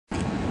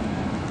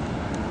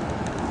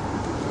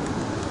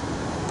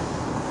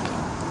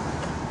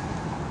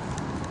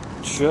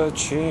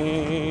Cha-ching.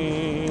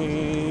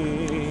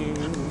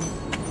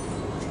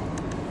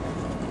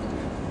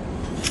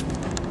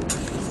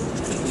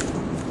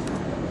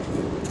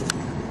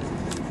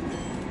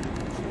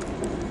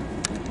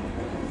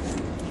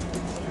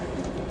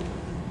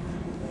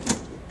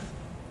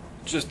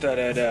 Just thought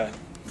I'd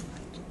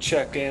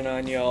check in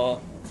on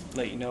y'all,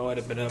 let you know what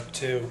I've been up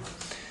to.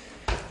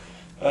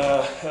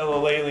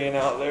 Hello Alien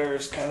out there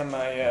is kind of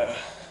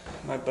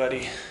my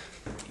buddy.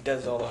 He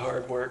does all the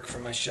hard work for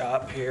my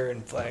shop here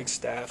in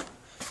Flagstaff.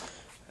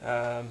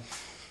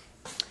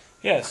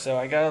 Yeah, so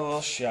I got a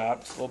little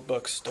shop, a little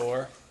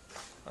bookstore.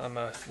 I'm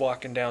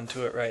walking down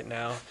to it right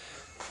now.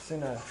 It's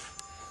in a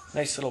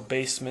nice little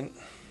basement,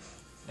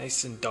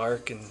 nice and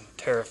dark and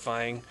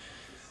terrifying.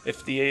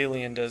 If the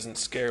alien doesn't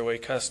scare away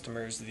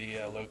customers, the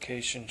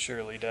location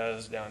surely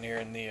does down here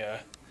in the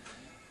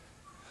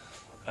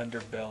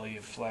underbelly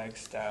of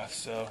Flagstaff.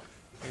 So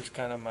here's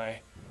kind of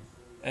my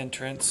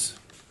entrance.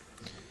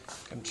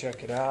 Come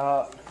check it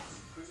out.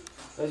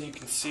 As you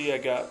can see, I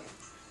got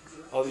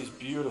all these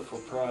beautiful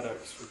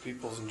products for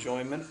people's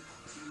enjoyment.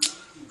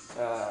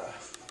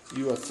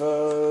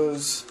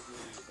 UFOs,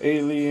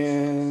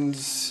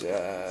 aliens,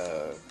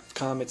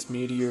 comets,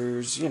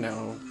 meteors,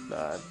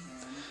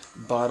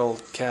 bottle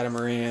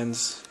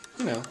catamarans,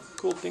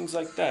 cool things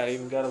like that. I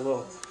even got a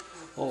little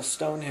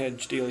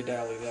Stonehenge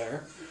dilly-dally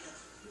there.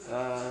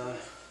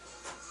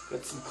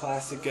 Got some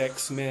classic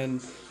X-Men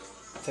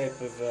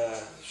type of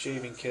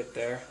shaving kit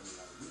there.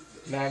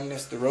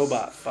 Magnus the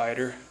robot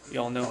fighter.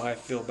 Y'all know how I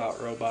feel about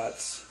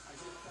robots.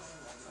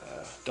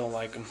 Don't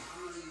like them,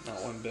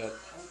 not one bit.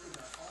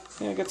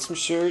 Yeah, I got some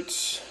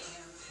shirts,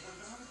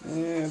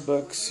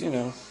 books, We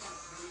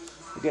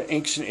got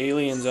Ancient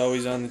Aliens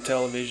always on the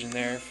television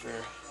there for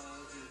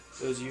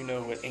those of you who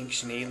know what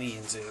Ancient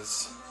Aliens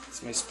is.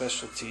 It's my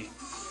specialty.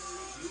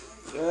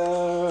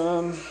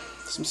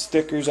 Some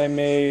stickers I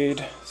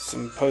made,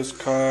 some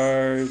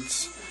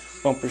postcards,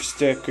 bumper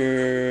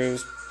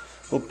stickers,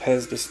 little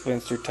Pez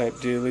dispenser type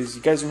dealies.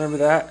 You guys remember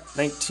that?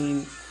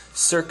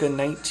 Circa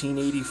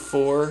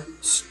 1984.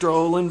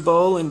 Strolling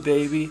bowling,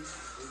 baby.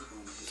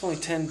 It's only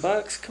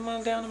 $10. Come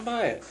on down and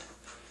buy it.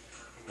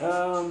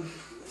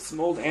 Some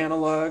old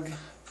analog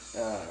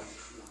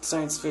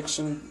science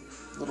fiction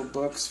little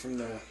books from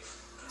the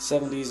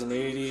 70s and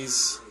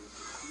 80s.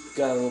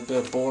 Got a little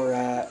bit of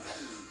Borat.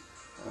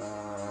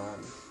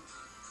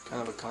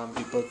 Kind of a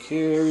comedy book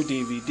here.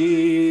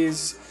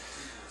 DVDs.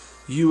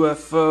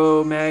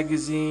 UFO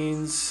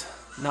magazines.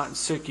 Not in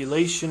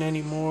circulation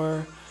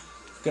anymore.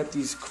 Got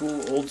these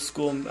cool old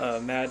school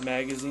Mad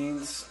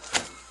magazines.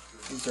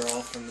 These are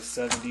all from the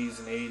 70s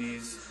and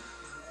 80s.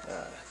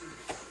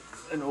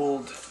 An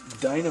old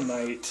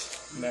Dynamite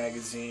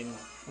magazine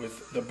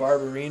with the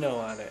Barbarino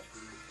on it.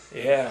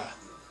 Yeah.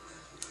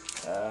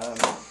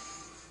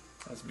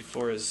 That's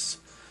before his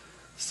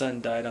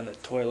son died on the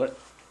toilet.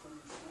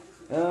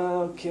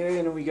 Okay,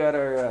 and we got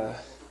our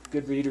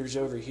good readers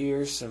over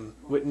here. Some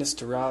Witness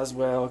to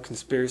Roswell,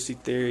 conspiracy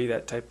theory,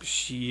 that type of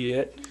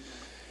shit.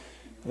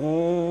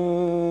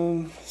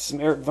 Some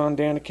Eric Von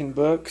Daniken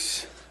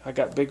books. I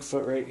got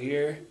Bigfoot right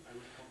here,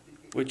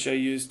 which I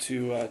use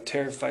to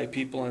terrify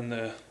people in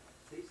the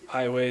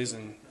highways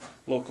and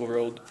local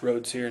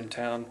roads here in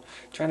town.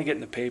 Trying to get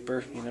in the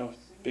paper,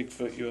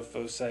 Bigfoot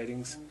UFO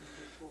sightings.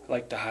 I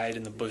like to hide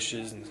in the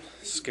bushes and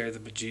scare the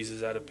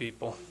bejesus out of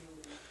people.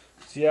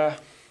 So yeah,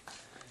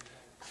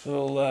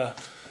 little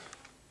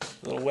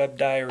web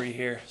diary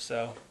here.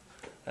 So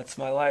that's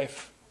my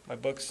life, my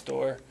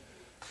bookstore.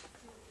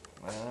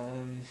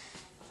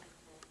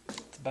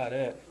 That's about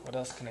it. What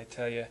else can I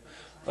tell you?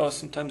 Oh,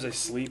 sometimes I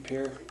sleep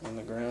here on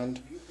the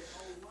ground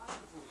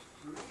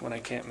when I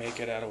can't make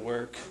it out of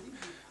work.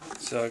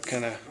 So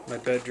my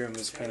bedroom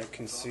is kind of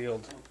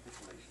concealed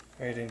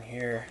right in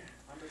here.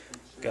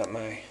 Got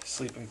my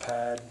sleeping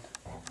pad.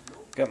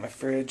 Got my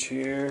fridge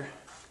here.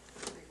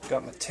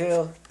 Got my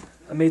till.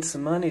 I made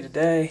some money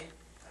today.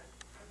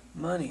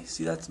 Money.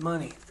 See, that's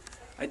money.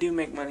 I do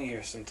make money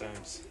here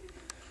sometimes.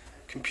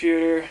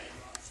 Computer.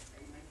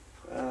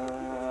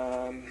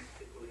 That's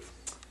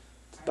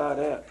about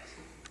it.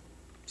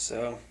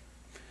 So,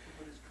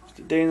 it's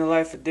a day in the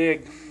life of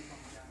Dig.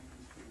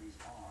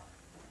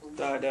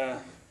 Thought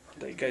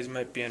you guys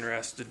might be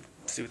interested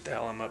to see what the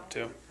hell I'm up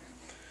to.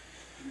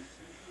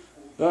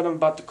 But I'm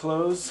about to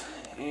close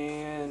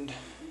and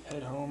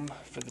head home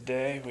for the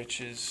day,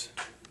 which is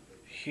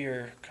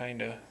here,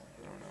 kinda.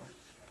 I don't know.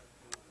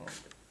 I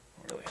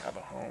don't really have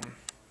a home,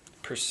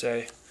 per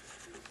se.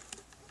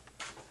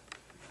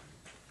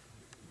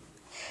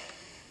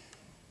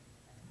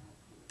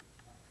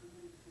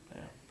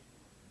 Yeah,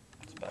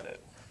 that's about it.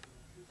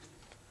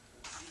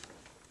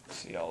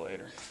 See y'all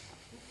later.